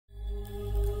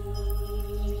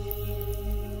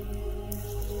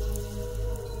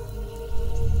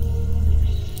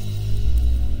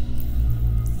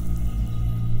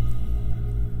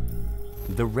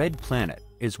The red planet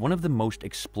is one of the most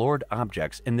explored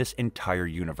objects in this entire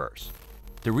universe.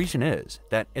 The reason is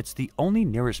that it's the only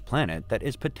nearest planet that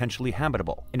is potentially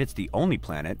habitable, and it's the only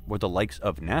planet where the likes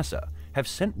of NASA have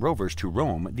sent rovers to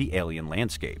roam the alien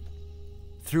landscape.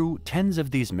 Through tens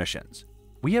of these missions,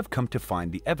 we have come to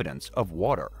find the evidence of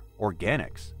water,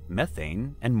 organics,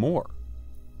 methane, and more.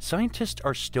 Scientists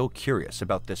are still curious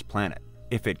about this planet,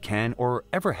 if it can or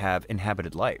ever have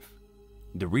inhabited life.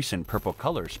 The recent purple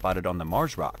color spotted on the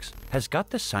Mars rocks has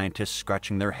got the scientists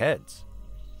scratching their heads.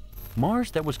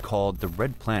 Mars that was called the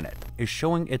red planet is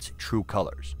showing its true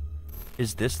colors.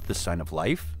 Is this the sign of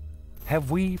life?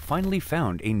 Have we finally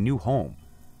found a new home?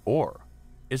 Or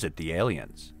is it the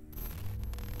aliens?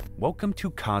 Welcome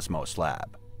to Cosmos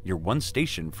Lab, your one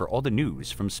station for all the news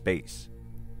from space.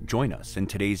 Join us in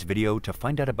today's video to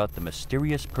find out about the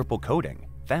mysterious purple coating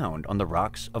found on the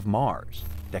rocks of Mars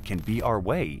that can be our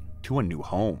way to a new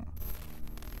home.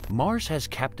 Mars has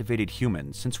captivated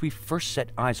humans since we first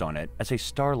set eyes on it as a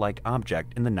star-like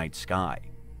object in the night sky.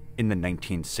 In the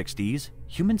 1960s,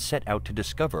 humans set out to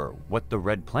discover what the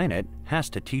red planet has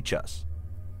to teach us.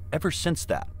 Ever since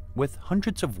that, with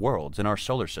hundreds of worlds in our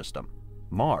solar system,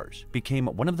 Mars became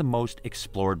one of the most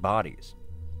explored bodies.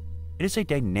 It is a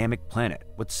dynamic planet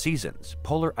with seasons,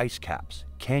 polar ice caps,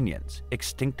 canyons,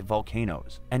 extinct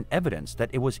volcanoes, and evidence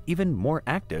that it was even more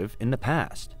active in the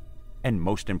past. And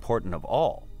most important of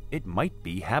all, it might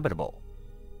be habitable.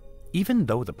 Even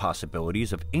though the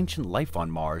possibilities of ancient life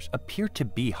on Mars appear to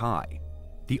be high,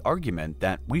 the argument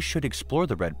that we should explore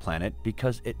the red planet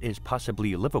because it is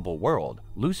possibly a livable world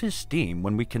loses steam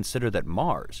when we consider that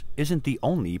Mars isn't the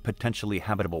only potentially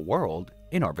habitable world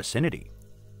in our vicinity.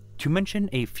 To mention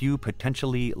a few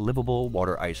potentially livable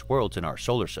water ice worlds in our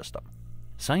solar system,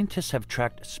 scientists have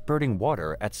tracked spurting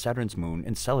water at Saturn's moon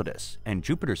Enceladus and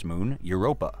Jupiter's moon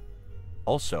Europa.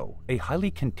 Also, a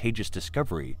highly contagious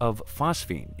discovery of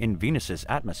phosphine in Venus's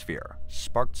atmosphere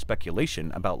sparked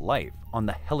speculation about life on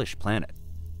the hellish planet.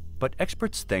 But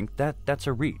experts think that that's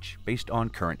a reach based on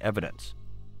current evidence.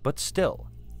 But still,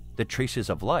 the traces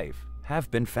of life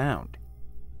have been found.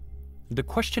 The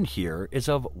question here is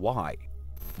of why.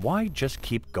 Why just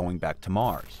keep going back to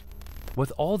Mars?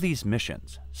 With all these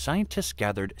missions, scientists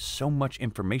gathered so much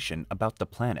information about the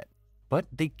planet, but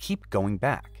they keep going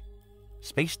back.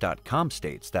 Space.com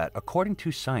states that according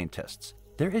to scientists,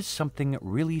 there is something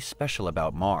really special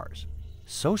about Mars.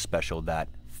 So special that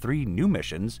 3 new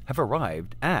missions have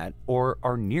arrived at or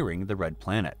are nearing the red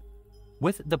planet.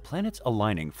 With the planets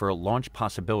aligning for launch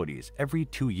possibilities every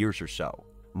 2 years or so,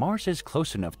 Mars is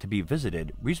close enough to be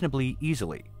visited reasonably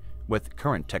easily with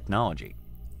current technology.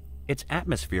 Its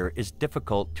atmosphere is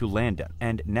difficult to land in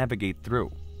and navigate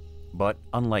through. But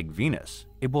unlike Venus,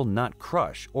 it will not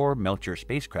crush or melt your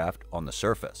spacecraft on the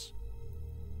surface.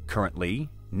 Currently,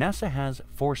 NASA has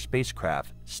 4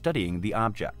 spacecraft studying the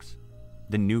objects.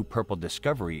 The new purple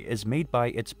discovery is made by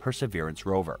its Perseverance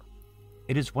rover.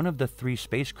 It is one of the 3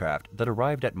 spacecraft that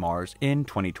arrived at Mars in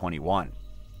 2021.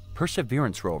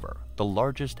 Perseverance rover, the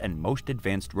largest and most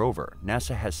advanced rover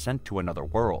NASA has sent to another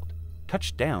world,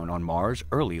 touched down on Mars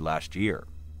early last year.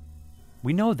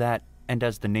 We know that, and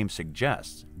as the name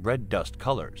suggests, red dust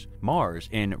colors Mars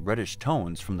in reddish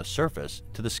tones from the surface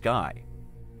to the sky.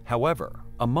 However,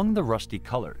 among the rusty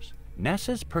colors,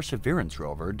 NASA's Perseverance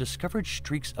rover discovered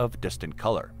streaks of distant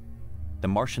color. The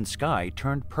Martian sky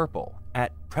turned purple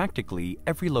at practically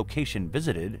every location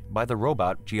visited by the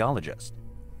robot geologist.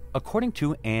 According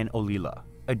to Ann Olila,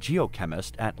 a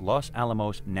geochemist at Los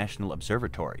Alamos National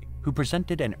Observatory, who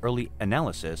presented an early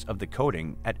analysis of the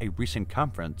coating at a recent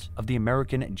conference of the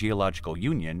American Geological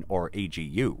Union, or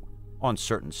AGU, on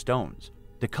certain stones,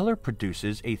 the color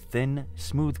produces a thin,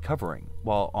 smooth covering,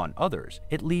 while on others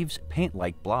it leaves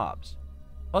paint-like blobs.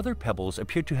 Other pebbles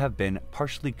appear to have been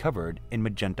partially covered in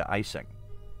magenta icing.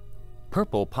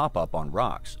 Purple pop up on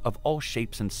rocks of all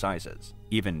shapes and sizes.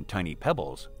 Even tiny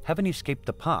pebbles haven't escaped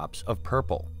the pops of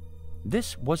purple.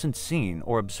 This wasn't seen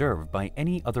or observed by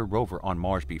any other rover on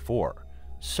Mars before,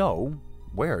 so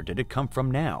where did it come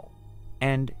from now?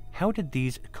 And how did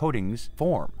these coatings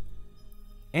form?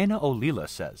 Anna Olila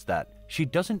says that she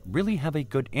doesn't really have a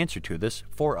good answer to this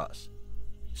for us.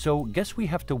 So guess we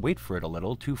have to wait for it a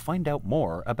little to find out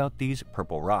more about these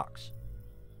purple rocks.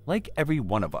 Like every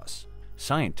one of us,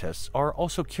 scientists are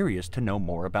also curious to know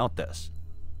more about this.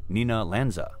 Nina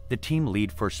Lanza, the team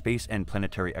lead for space and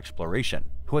planetary exploration,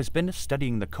 who has been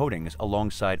studying the coatings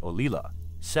alongside Olila,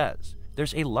 says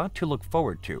there's a lot to look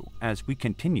forward to as we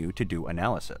continue to do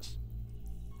analysis.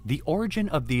 The origin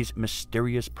of these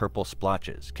mysterious purple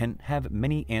splotches can have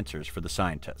many answers for the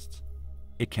scientists.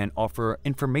 It can offer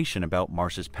information about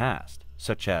Mars's past,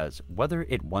 such as whether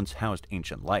it once housed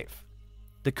ancient life.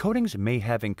 The coatings may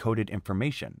have encoded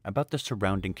information about the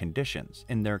surrounding conditions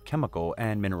in their chemical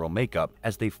and mineral makeup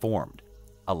as they formed,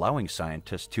 allowing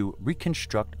scientists to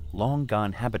reconstruct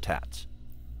long-gone habitats.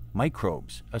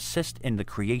 Microbes assist in the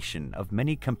creation of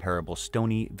many comparable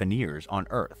stony veneers on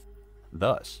Earth.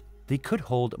 Thus, they could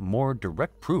hold more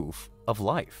direct proof of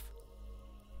life.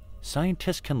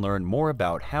 Scientists can learn more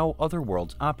about how other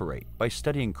worlds operate by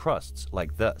studying crusts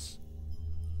like this.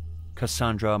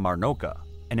 Cassandra Marnoka,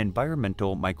 an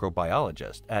environmental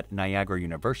microbiologist at Niagara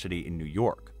University in New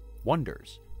York,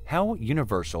 wonders, how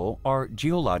universal are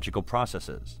geological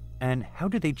processes, and how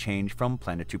do they change from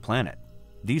planet to planet?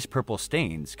 These purple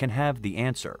stains can have the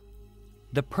answer.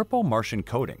 The purple Martian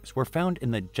coatings were found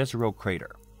in the Jezero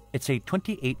crater. It's a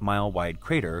 28-mile-wide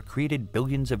crater created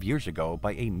billions of years ago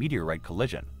by a meteorite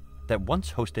collision that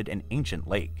once hosted an ancient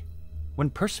lake. When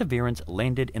Perseverance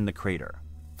landed in the crater,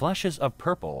 flashes of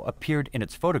purple appeared in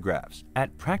its photographs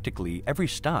at practically every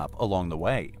stop along the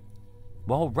way.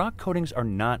 While rock coatings are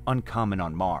not uncommon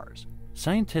on Mars,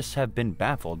 scientists have been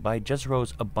baffled by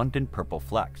Jezero's abundant purple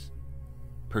flecks.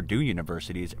 Purdue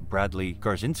University's Bradley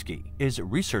Garzinski is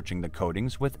researching the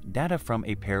coatings with data from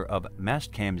a pair of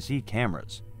Mastcam-Z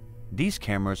cameras. These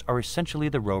cameras are essentially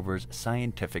the rover's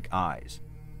scientific eyes.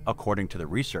 According to the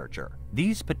researcher,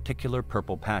 these particular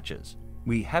purple patches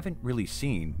we haven't really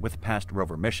seen with past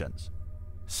rover missions.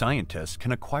 Scientists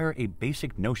can acquire a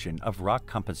basic notion of rock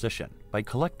composition by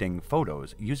collecting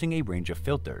photos using a range of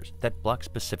filters that block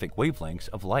specific wavelengths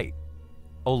of light.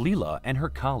 Olila and her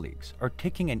colleagues are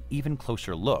taking an even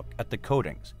closer look at the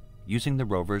coatings using the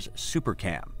rover's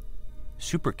SuperCam.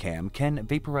 SuperCam can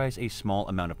vaporize a small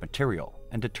amount of material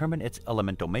and determine its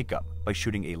elemental makeup by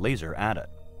shooting a laser at it.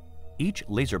 Each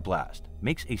laser blast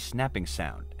makes a snapping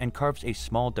sound and carves a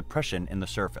small depression in the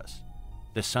surface.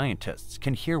 The scientists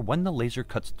can hear when the laser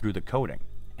cuts through the coating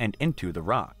and into the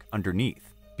rock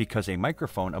underneath because a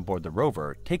microphone aboard the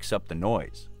rover takes up the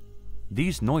noise.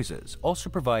 These noises also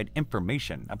provide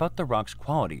information about the rock's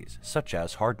qualities, such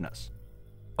as hardness.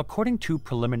 According to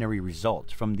preliminary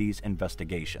results from these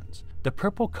investigations, the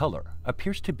purple color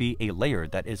appears to be a layer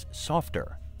that is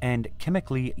softer and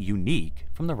chemically unique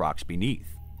from the rocks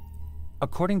beneath.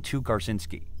 According to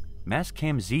Garzinski,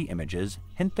 Mastcam-Z images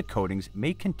hint the coatings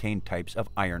may contain types of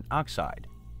iron oxide,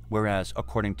 whereas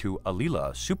according to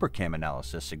Olila, SuperCam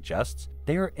analysis suggests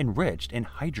they are enriched in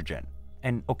hydrogen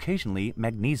and occasionally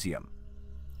magnesium.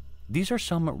 These are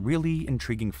some really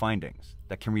intriguing findings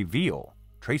that can reveal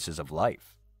traces of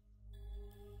life.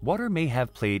 Water may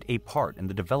have played a part in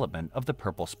the development of the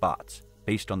purple spots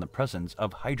based on the presence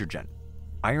of hydrogen.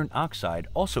 Iron oxide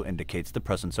also indicates the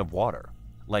presence of water,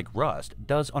 like rust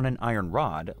does on an iron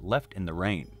rod left in the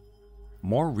rain.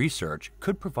 More research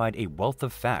could provide a wealth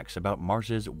of facts about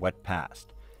Mars's wet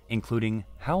past, including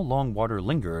how long water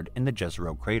lingered in the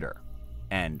Jezero crater,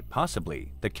 and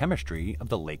possibly the chemistry of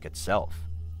the lake itself.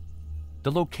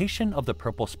 The location of the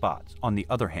purple spots, on the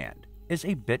other hand, is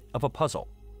a bit of a puzzle.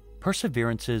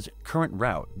 Perseverance's current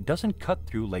route doesn't cut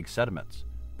through lake sediments,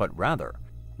 but rather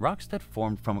rocks that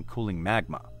formed from cooling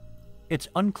magma. It's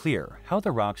unclear how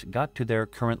the rocks got to their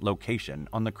current location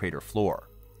on the crater floor,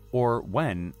 or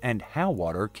when and how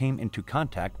water came into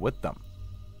contact with them.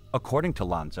 According to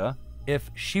Lanza, if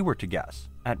she were to guess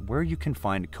at where you can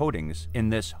find coatings in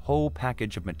this whole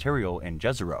package of material in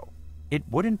Jezero, it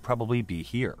wouldn't probably be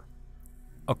here.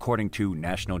 According to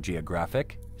National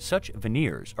Geographic, such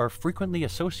veneers are frequently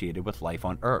associated with life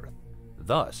on Earth.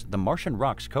 Thus, the Martian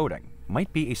rock's coating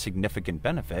might be a significant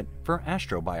benefit for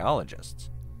astrobiologists.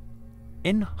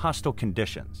 In hostile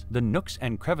conditions, the nooks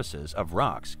and crevices of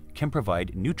rocks can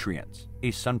provide nutrients,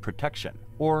 a sun protection,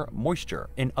 or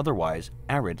moisture in otherwise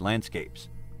arid landscapes,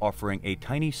 offering a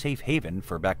tiny safe haven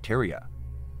for bacteria.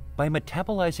 By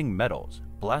metabolizing metals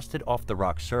blasted off the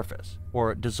rock's surface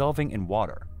or dissolving in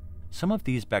water, some of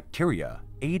these bacteria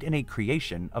aid in a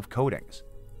creation of coatings.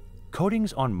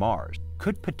 Coatings on Mars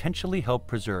could potentially help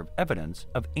preserve evidence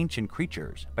of ancient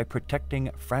creatures by protecting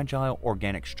fragile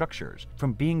organic structures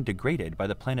from being degraded by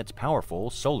the planet's powerful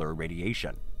solar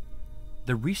radiation.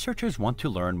 The researchers want to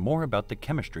learn more about the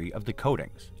chemistry of the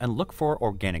coatings and look for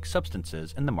organic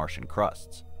substances in the Martian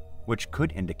crusts, which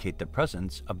could indicate the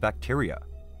presence of bacteria.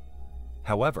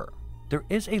 However, there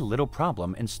is a little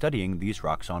problem in studying these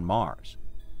rocks on Mars.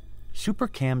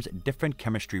 SuperCam's different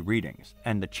chemistry readings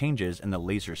and the changes in the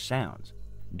laser sounds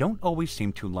don't always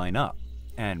seem to line up,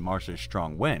 and Mars's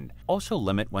strong wind also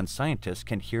limit when scientists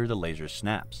can hear the laser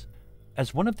snaps.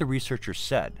 As one of the researchers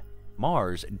said,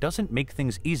 Mars doesn't make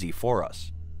things easy for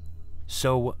us.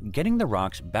 So, getting the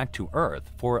rocks back to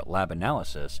Earth for lab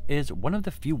analysis is one of the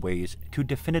few ways to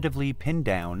definitively pin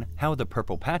down how the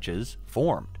purple patches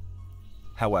formed.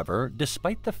 However,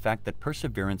 despite the fact that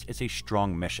Perseverance is a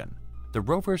strong mission, the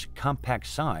rover's compact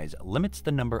size limits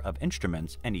the number of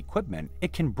instruments and equipment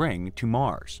it can bring to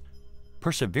Mars.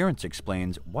 Perseverance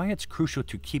explains why it's crucial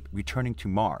to keep returning to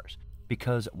Mars,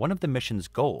 because one of the mission's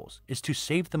goals is to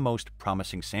save the most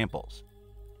promising samples.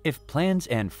 If plans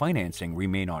and financing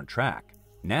remain on track,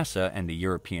 NASA and the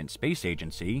European Space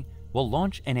Agency will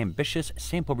launch an ambitious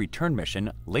sample return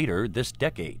mission later this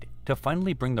decade to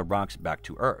finally bring the rocks back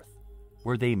to Earth,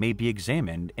 where they may be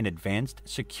examined in advanced,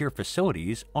 secure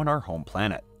facilities on our home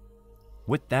planet.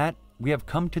 With that, we have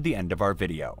come to the end of our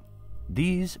video.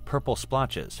 These purple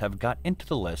splotches have got into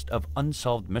the list of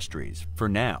unsolved mysteries for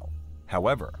now.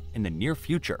 However, in the near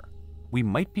future, we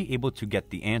might be able to get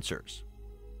the answers.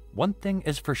 One thing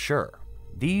is for sure,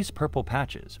 these purple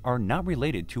patches are not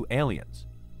related to aliens.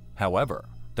 However,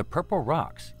 the purple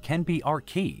rocks can be our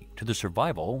key to the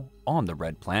survival on the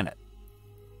red planet.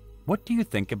 What do you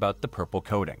think about the purple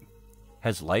coating?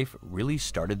 Has life really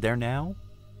started there now?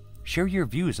 Share your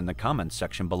views in the comments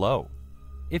section below.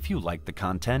 If you like the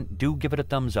content, do give it a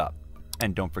thumbs up.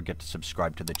 And don't forget to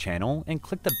subscribe to the channel and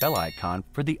click the bell icon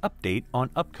for the update on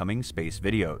upcoming space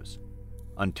videos.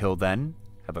 Until then,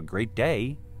 have a great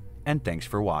day, and thanks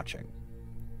for watching.